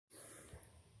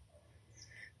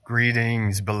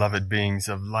Greetings, beloved beings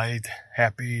of light.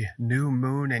 Happy new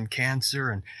moon in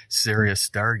Cancer and Sirius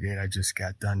Stargate. I just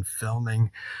got done filming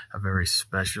a very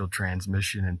special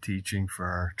transmission and teaching for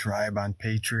our tribe on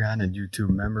Patreon and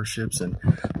YouTube memberships. And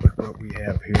look what we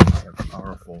have here. We have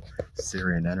powerful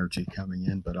Sirian energy coming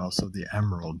in, but also the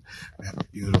emerald. We have a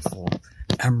beautiful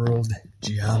emerald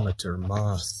geometer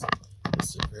moth.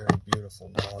 It's a very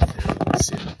beautiful moth here. You can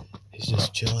see he's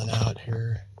just chilling out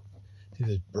here. See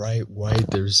the bright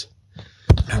white, there's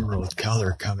emerald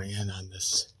color coming in on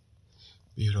this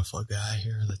beautiful guy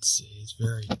here. Let's see, he's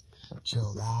very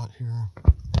chilled out here.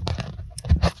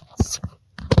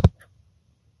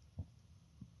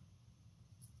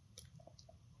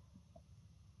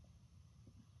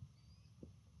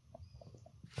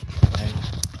 And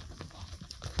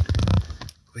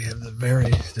we have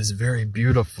this very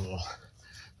beautiful,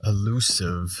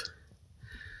 elusive,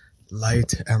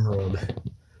 light emerald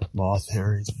moth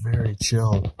here. He's very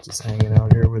chill, just hanging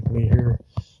out here with me here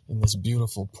in this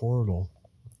beautiful portal.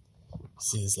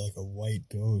 See, it's like a white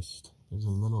ghost. There's a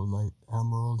little light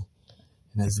emerald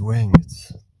in his wing.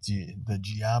 It's the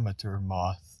geometer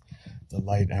moth, the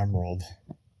light emerald.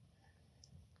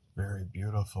 Very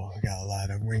beautiful. We got a lot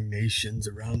of winged nations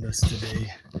around us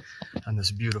today on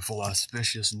this beautiful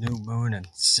auspicious new moon and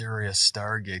Sirius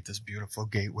Stargate. This beautiful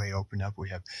gateway opened up. We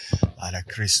have a lot of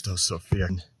Cristo Sophia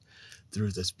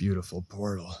through this beautiful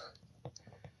portal.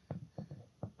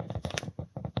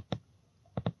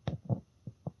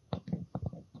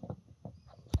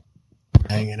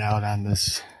 Hanging out on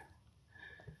this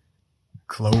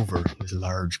clover, this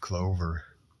large clover,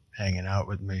 hanging out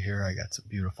with me here. I got some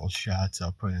beautiful shots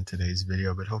I'll put in today's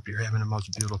video, but hope you're having a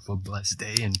most beautiful, blessed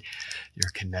day and you're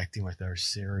connecting with our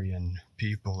Sirian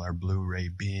people, our blue ray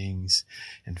beings,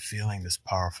 and feeling this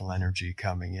powerful energy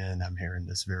coming in. I'm here in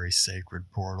this very sacred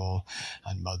portal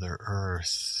on Mother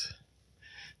Earth,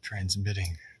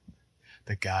 transmitting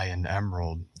the Gaia and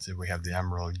Emerald. So we have the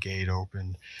Emerald Gate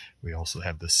open. We also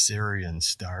have the Sirian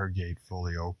Star Gate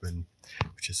fully open,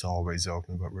 which is always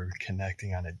open, but we're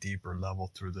connecting on a deeper level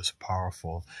through this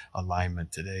powerful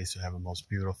alignment today. So have a most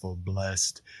beautiful,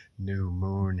 blessed new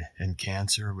moon in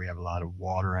Cancer. We have a lot of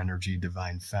water energy,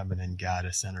 divine feminine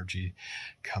goddess energy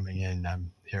coming in.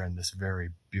 I'm here in this very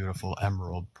beautiful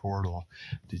emerald portal.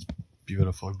 These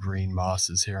beautiful green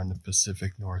mosses here in the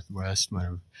Pacific Northwest, one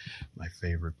of my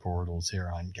favorite portals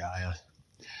here on Gaia.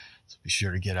 So be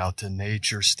sure to get out to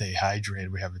nature, stay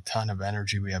hydrated. We have a ton of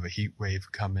energy. We have a heat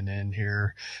wave coming in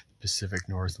here, Pacific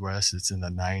Northwest. It's in the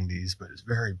 90s, but it's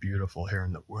very beautiful here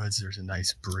in the woods. There's a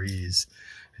nice breeze.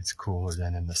 It's cooler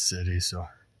than in the city, so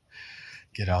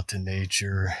get out to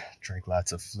nature, drink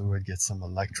lots of fluid, get some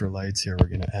electrolytes here. We're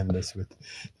going to end this with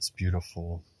this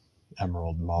beautiful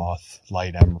emerald moth,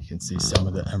 light emerald. You can see some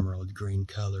of the emerald green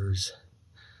colors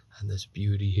on this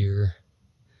beauty here.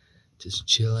 Just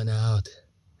chilling out.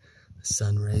 The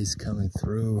sun rays coming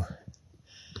through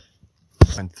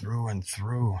and through and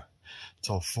through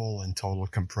till full and total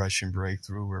compression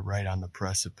breakthrough. We're right on the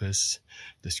precipice,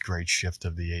 this great shift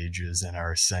of the ages and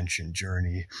our ascension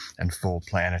journey and full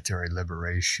planetary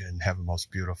liberation. Have a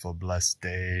most beautiful, blessed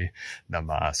day.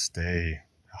 Namaste.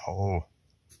 A'Ho.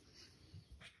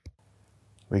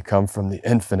 We come from the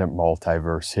infinite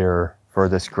multiverse here for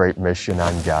this great mission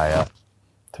on Gaia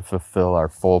to fulfill our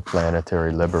full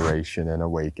planetary liberation and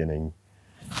awakening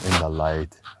in the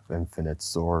light of infinite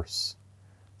source.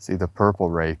 See the purple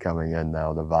ray coming in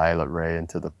now, the violet ray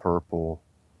into the purple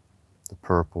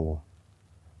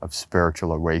of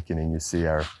spiritual awakening. You see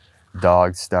our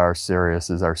dog star Sirius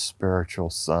is our spiritual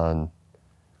sun,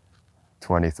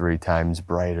 23 times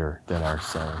brighter than our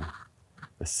sun.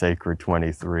 The sacred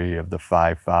 23 of the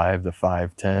 5-5, the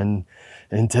 5-10,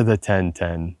 into the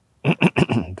 10-10,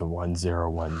 the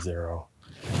 1010.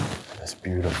 This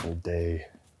beautiful day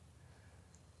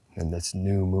and this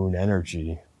new moon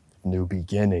energy, new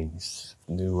beginnings,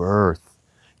 new earth,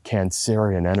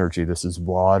 Cancerian energy. This is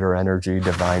water energy,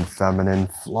 divine feminine,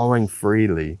 flowing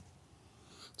freely.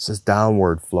 This is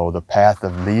downward flow, the path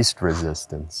of least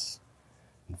resistance.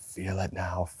 And feel it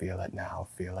now, feel it now,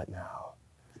 feel it now.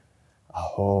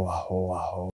 A'Ho, A'Ho,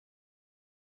 A'Ho.